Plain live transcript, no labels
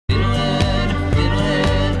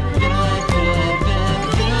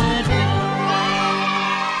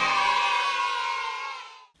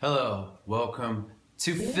welcome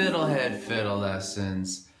to FiddleHed Fiddle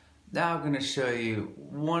Lessons. Now I'm going to show you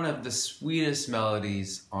one of the sweetest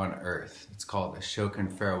melodies on earth. It's called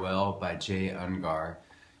Ashokan Farewell by J. Ungar.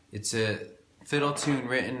 It's a fiddle tune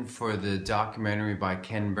written for the documentary by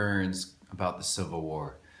Ken Burns about the Civil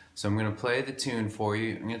War. So I'm going to play the tune for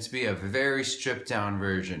you. It's going to be a very stripped down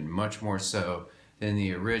version, much more so than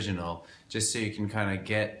the original, just so you can kind of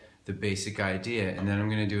get the basic idea. And then I'm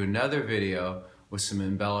going to do another video with some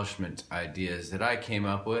embellishment ideas that I came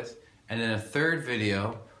up with, and then a third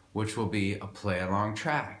video which will be a play along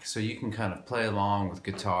track, so you can kind of play along with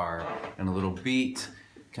guitar and a little beat,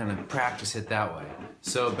 kind of practice it that way.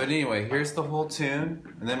 But anyway, here's the whole tune,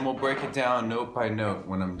 and then we'll break it down note by note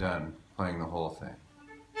when I'm done playing the whole thing.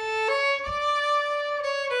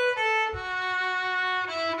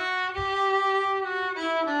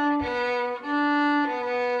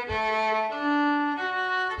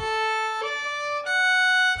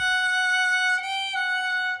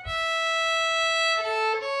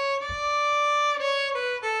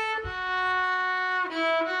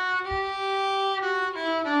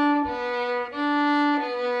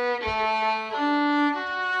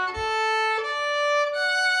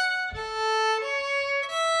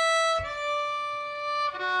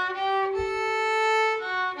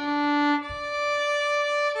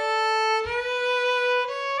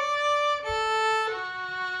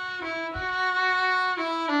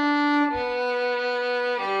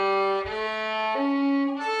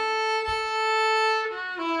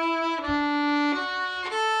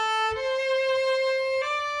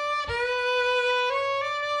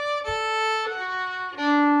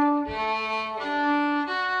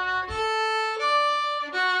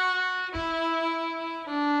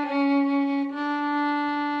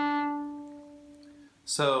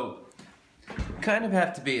 So, you kind of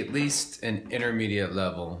have to be at least an intermediate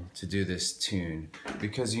level to do this tune,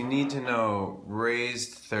 because you need to know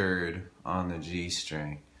raised third on the G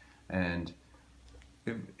string. And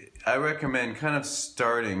I recommend kind of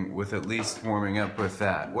starting with at least warming up with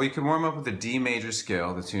that. Well, you can warm up with the D major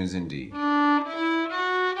scale, the tune's in D.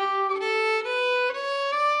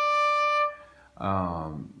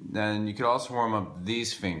 Then you could also warm up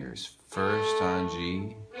these fingers. First on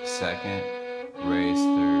G, second, raise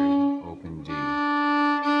third, open D.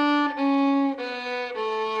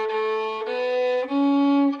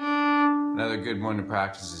 Another good one to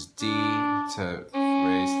practice is D to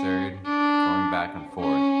raise third, going back and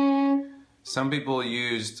forth. Some people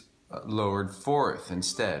used lowered fourth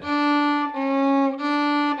instead, and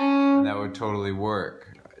that would totally work.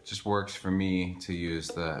 It just works for me to use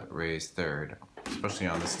the raised third, especially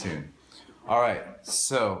on this tune. Alright,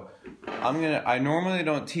 so I normally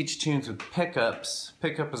don't teach tunes with pickups.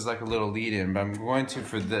 Pickup is like a little lead-in, but I'm going to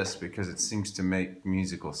for this because it seems to make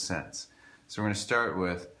musical sense. So we're going to start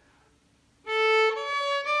with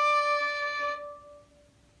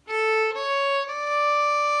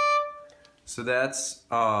so that's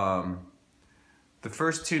the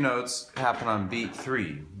first two notes happen on beat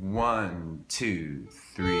 3. 1, 2,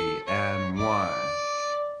 3, and 1.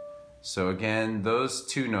 So again, those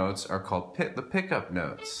two notes are called the pickup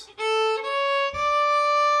notes,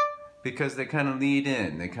 because they kind of lead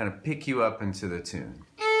in, they kind of pick you up into the tune.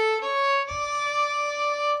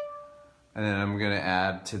 And then I'm going to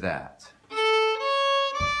add to that.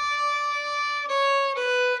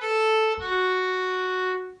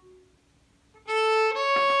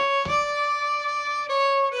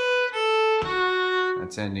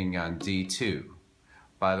 That's ending on D2.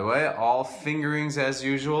 By the way, all fingerings as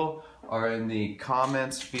usual are in the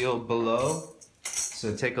comments field below.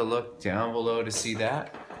 So take a look down below to see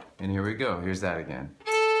that. And here we go. Here's that again.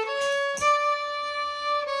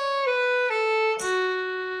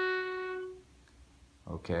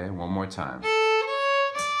 Okay, one more time.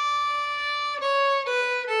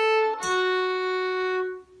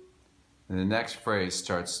 And the next phrase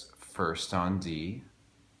starts first on D,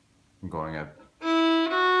 going up.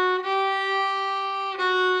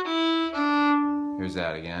 Here's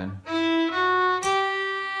that again.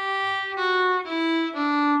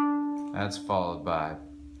 That's followed by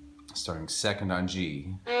starting second on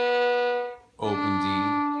G, open D.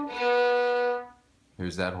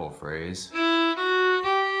 Here's that whole phrase.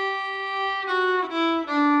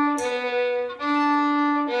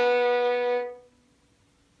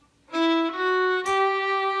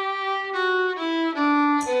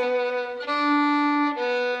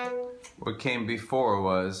 What came before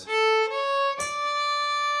was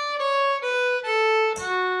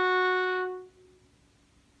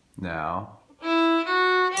now.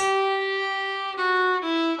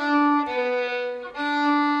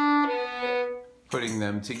 Putting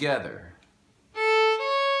them together.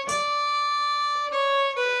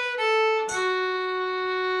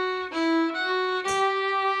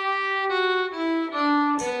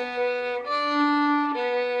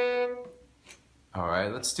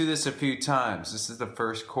 let's do this a few times. This is the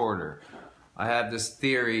first quarter. I have this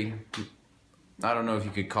theory, I don't know if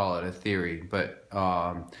you could call it a theory, but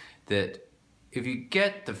that if you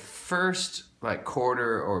get the first like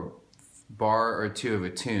quarter or bar or two of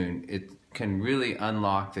a tune, it can really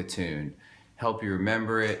unlock the tune, help you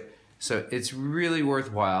remember it. So it's really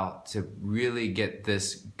worthwhile to really get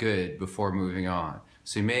this good before moving on.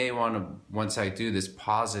 So you may want to, once I do this,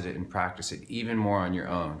 pause it and practice it even more on your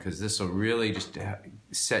own, because this will really just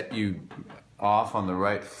set you off on the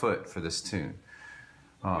right foot for this tune.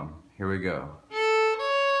 Here we go.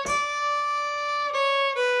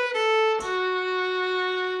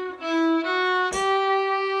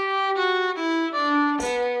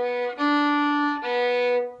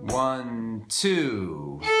 One,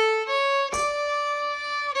 two.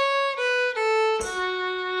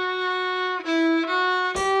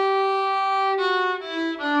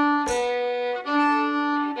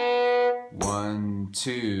 One,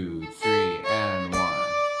 two, three, and one.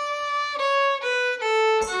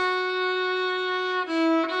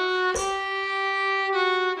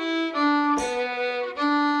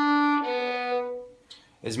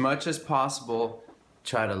 As much as possible,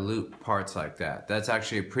 try to loop parts like that. That's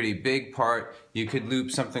actually a pretty big part. You could loop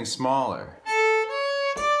something smaller.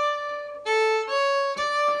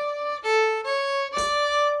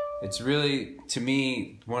 It's really, to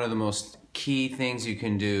me, one of the most key things you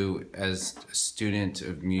can do as a student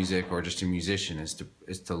of music or just a musician is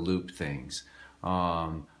to loop things.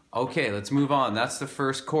 Okay, let's move on. That's the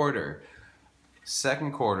first quarter.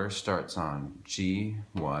 Second quarter starts on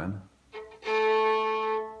G1.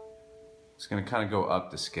 It's going to kind of go up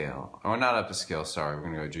the scale. Or not up the scale, sorry.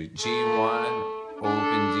 We're going to go G1,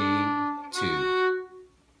 open D, 2.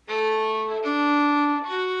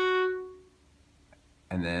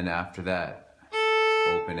 And then after that,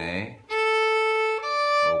 open A,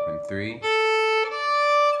 open 3.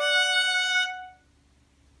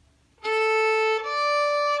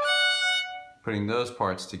 Putting those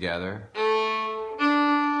parts together.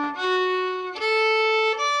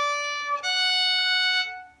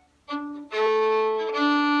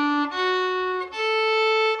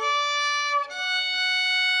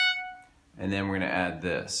 And then we're going to add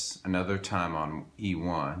this another time on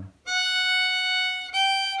E1.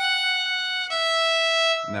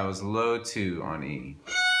 And that was low 2 on E.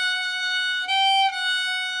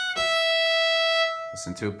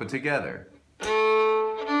 Listen to it put together.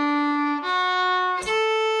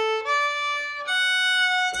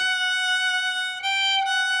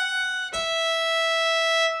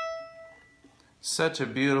 Such a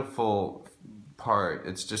beautiful part.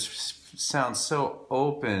 It's just sounds so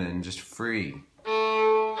open and just free.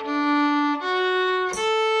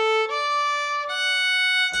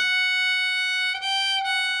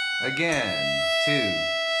 Again, 2,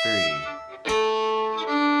 3.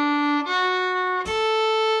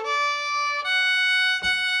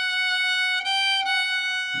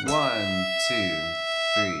 One, 2,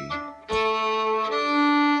 3.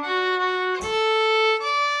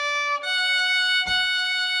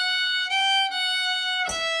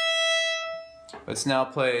 Let's now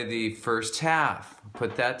play the first half.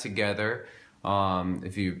 Put that together.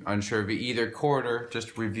 If you're unsure of either quarter,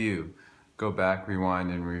 just review. Go back,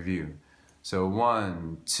 rewind, and review. So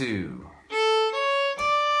 1, 2.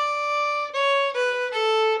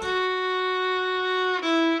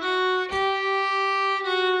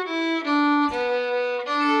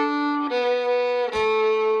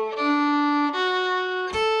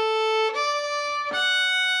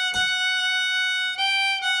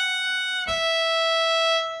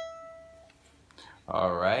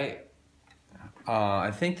 All right.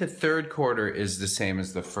 I think the third quarter is the same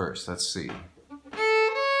as the first. Let's see.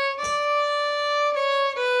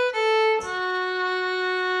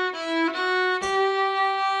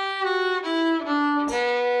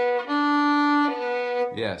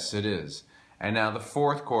 Yes, it is. And now the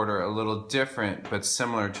fourth quarter, a little different, but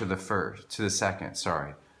similar to the second,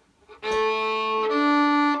 sorry.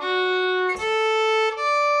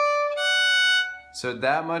 So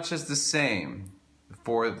that much is the same.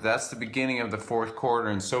 That's the beginning of the fourth quarter,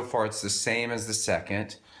 and so far it's the same as the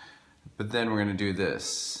second. But then we're going to do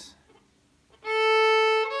this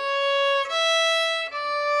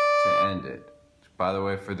to end it. By the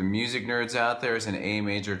way, for the music nerds out there, it's an A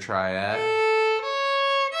major triad.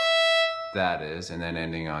 That is, and then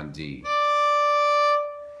ending on D.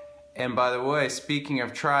 And by the way, speaking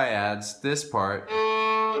of triads, this part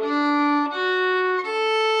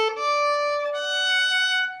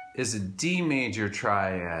is a D major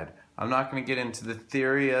triad. I'm not going to get into the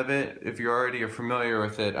theory of it. If you already are familiar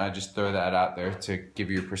with it, I just throw that out there to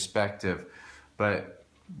give you perspective. But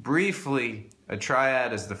briefly, A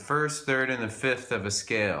triad is the first, third, and the fifth of a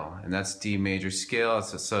scale, and that's D major scale.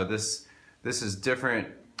 So this is different.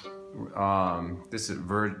 This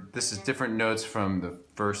is different notes from the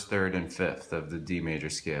first, third, and fifth of the D major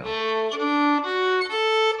scale.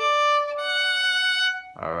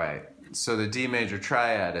 All right. So the D major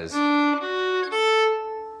triad is.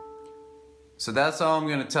 So that's all I'm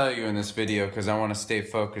going to tell you in this video because I want to stay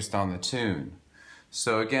focused on the tune.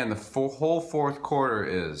 So again, the whole fourth quarter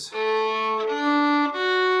is.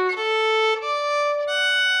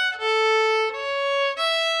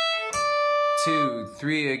 2,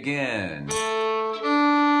 3 again.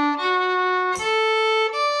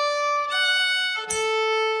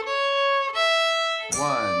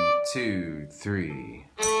 1, 2, 3.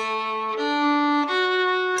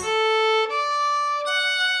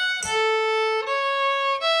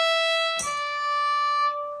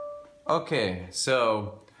 Okay,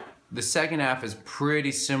 so the second half is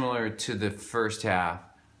pretty similar to the first half.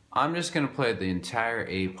 I'm just going to play the entire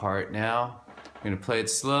A part now. I'm going to play it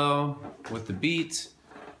slow with the beat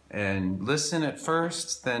and listen at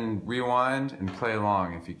first, then rewind and play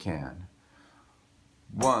along if you can.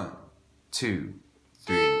 1, 2,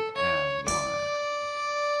 3, and 1.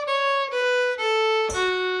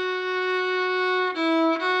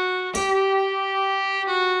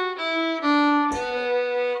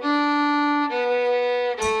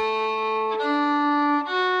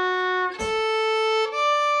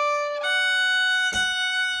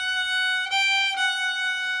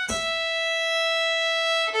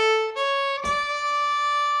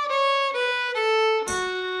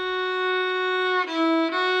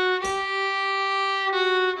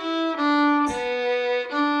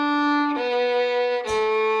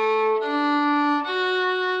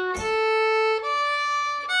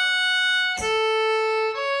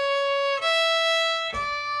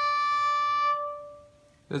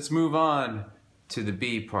 Let's move on to the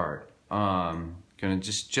B part. Gonna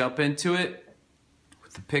just jump into it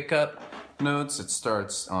with the pickup notes. It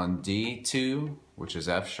starts on D2, which is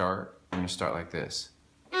F sharp. I'm gonna start like this.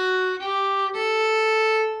 I'm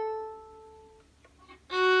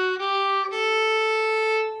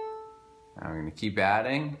gonna keep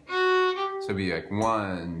adding. So it'll be like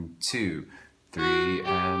 1, 2, 3,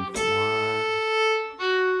 and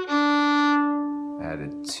 1.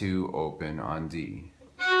 Added 2 open on D.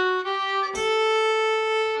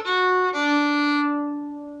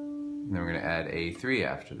 And then we're going to add A3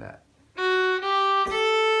 after that.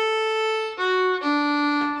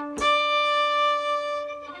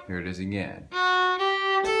 Here it is again.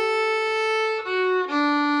 I'm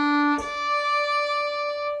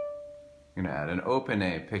going to add an open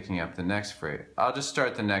A, picking up the next phrase. I'll just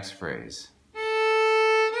start the next phrase.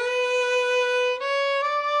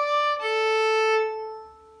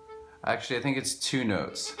 Actually, I think it's 2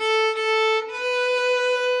 notes.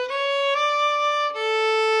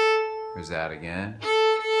 Here's that again.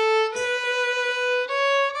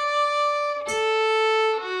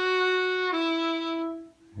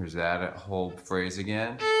 Here's that whole phrase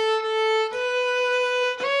again.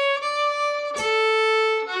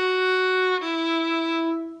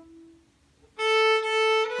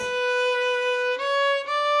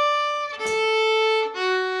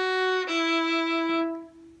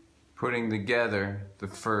 Putting together the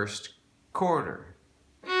first quarter.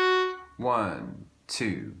 1,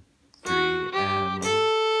 2, 3, and 1.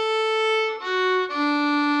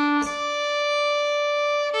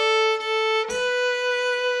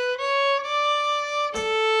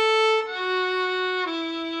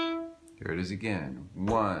 Here it is again.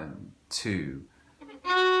 1, 2.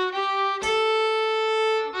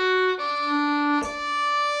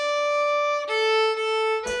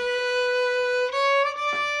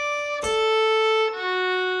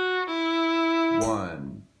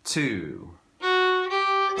 One, two.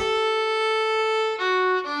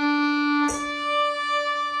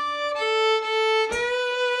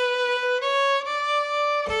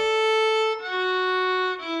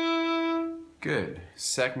 Good.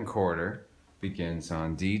 Second quarter begins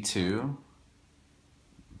on D2.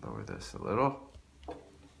 Lower this a little.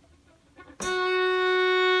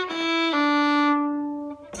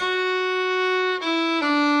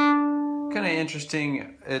 Kind of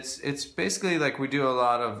interesting. It's basically like we do a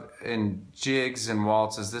lot of in jigs and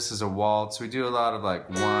waltzes. This is a waltz. We do a lot of like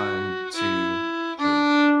 1, 2, 3.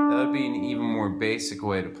 That would be an even more basic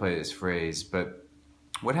way to play this phrase. But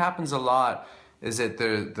what happens a lot is that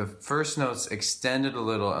the first note's extended a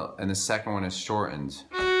little and the second one is shortened.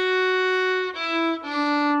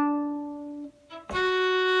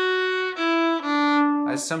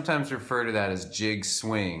 I sometimes refer to that as jig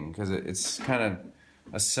swing because it's kind of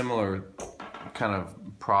a similar kind of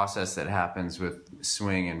process that happens with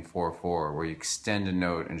swing in 4/4, where you extend a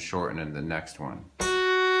note and shorten it in the next one.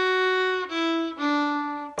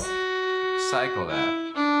 Cycle that.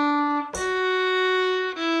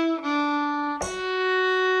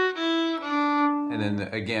 And then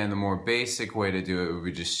again, the more basic way to do it would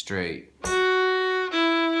be just straight.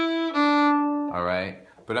 All right,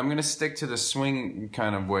 but I'm gonna stick to the swing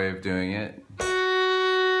kind of way of doing it.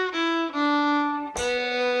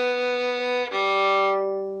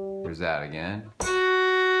 Here's that again.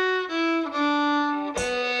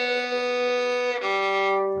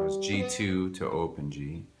 That was G2 to open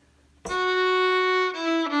G.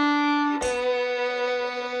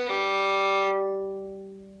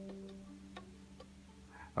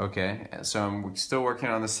 Okay, so I'm still working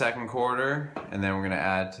on the second quarter, and then we're gonna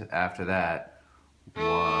add after that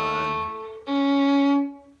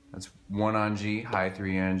 1. That's 1 on G, high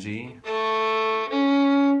 3 on G,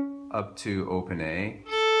 up to open A.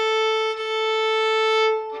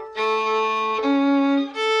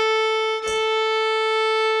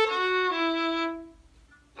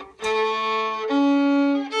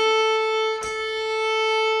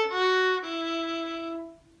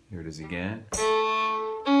 Here it is again.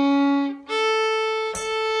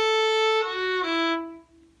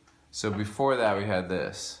 So before that we had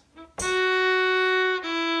this.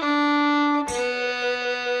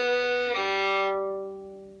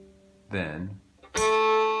 Then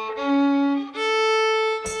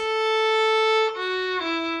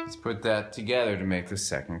let's put that together to make the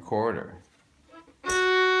second quarter.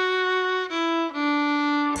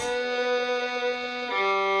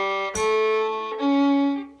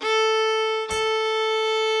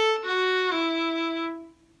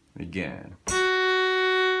 Again.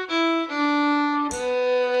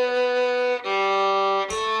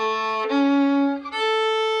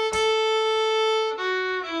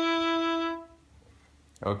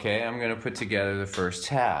 Okay, I'm going to put together the first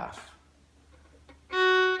half.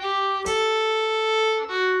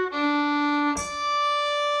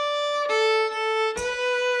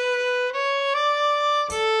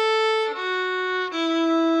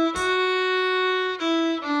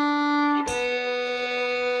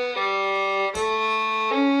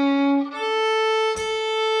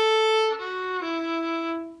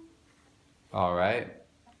 All right.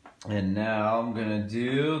 And now I'm gonna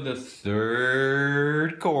do the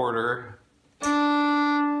third quarter.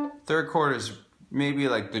 Third quarter is maybe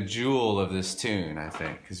like the jewel of this tune, I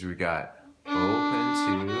think, because we got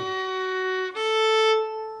open 2.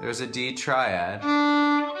 There's a D triad.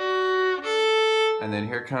 And then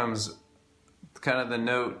here comes kind of the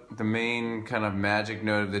note, the main kind of magic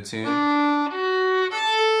note of the tune.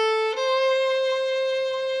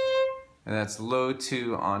 And that's low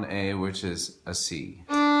 2 on A, which is a C.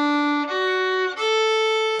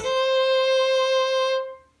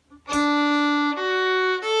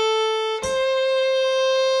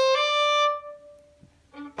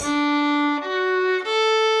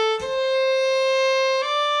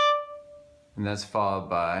 And that's followed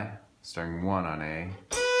by starting 1 on A.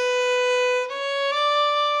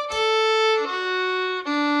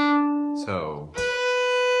 So,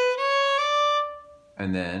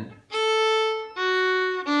 and then,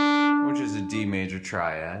 which is a D major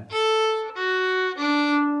triad.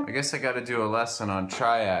 I guess I got to do a lesson on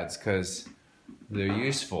triads because they're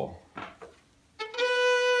useful. If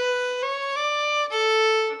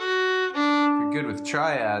you're good with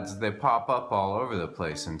triads, they pop up all over the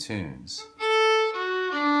place in tunes.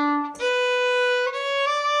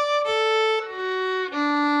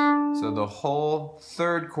 So the whole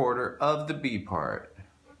third quarter of the B part.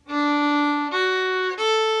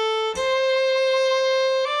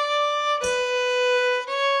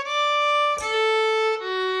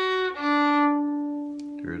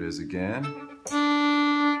 Here it is again.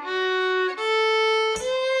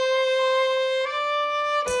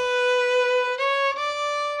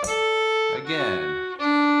 Again.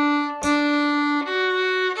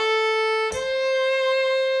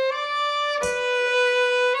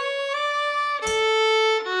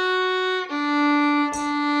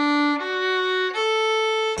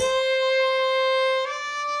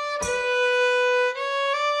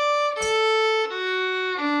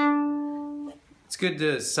 It's good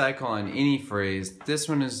to cycle on any phrase. This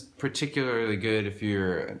one is particularly good if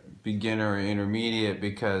you're a beginner or intermediate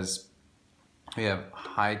because we have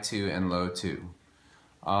high 2 and low 2.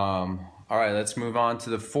 All right, let's move on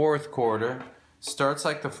to the fourth quarter. Starts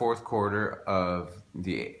like the fourth quarter of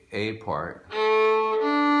the A part.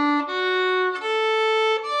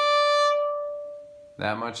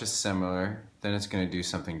 That much is similar. Then it's going to do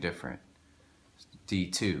something different.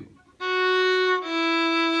 D2.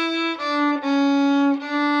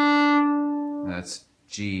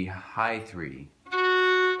 G high 3.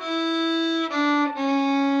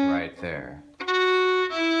 Right there.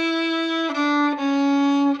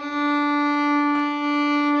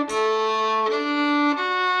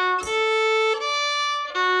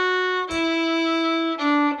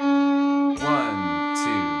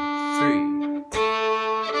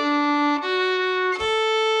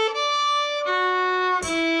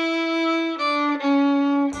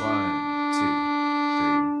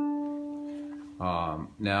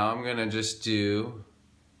 Now I'm gonna just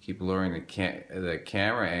keep lowering the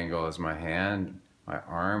camera angle as my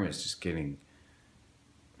arm is just getting,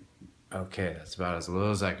 okay, that's about as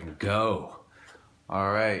low as I can go.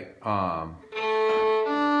 All right, now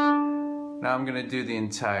I'm gonna do the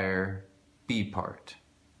entire B part.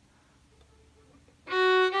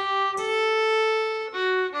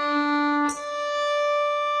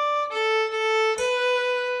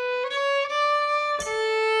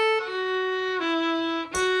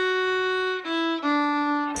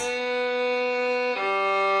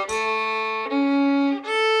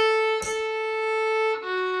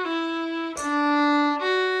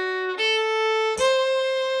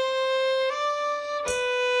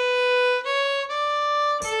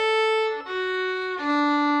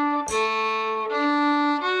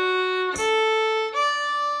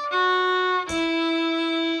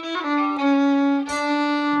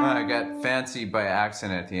 I got fancy by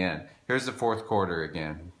accident at the end. Here's the fourth quarter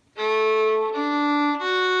again.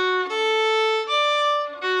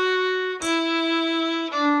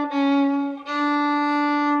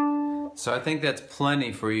 So I think that's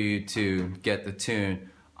plenty for you to get the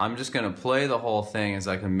tune. I'm just gonna play the whole thing as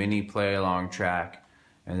like a mini play along track,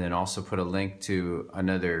 and then also put a link to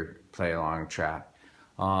another play along track.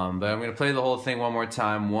 But I'm gonna play the whole thing one more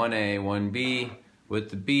time, 1A, 1B,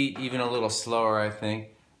 with the beat even a little slower, I think,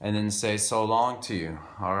 and then say so long to you.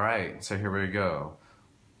 All right, so here we go.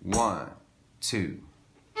 1, 2.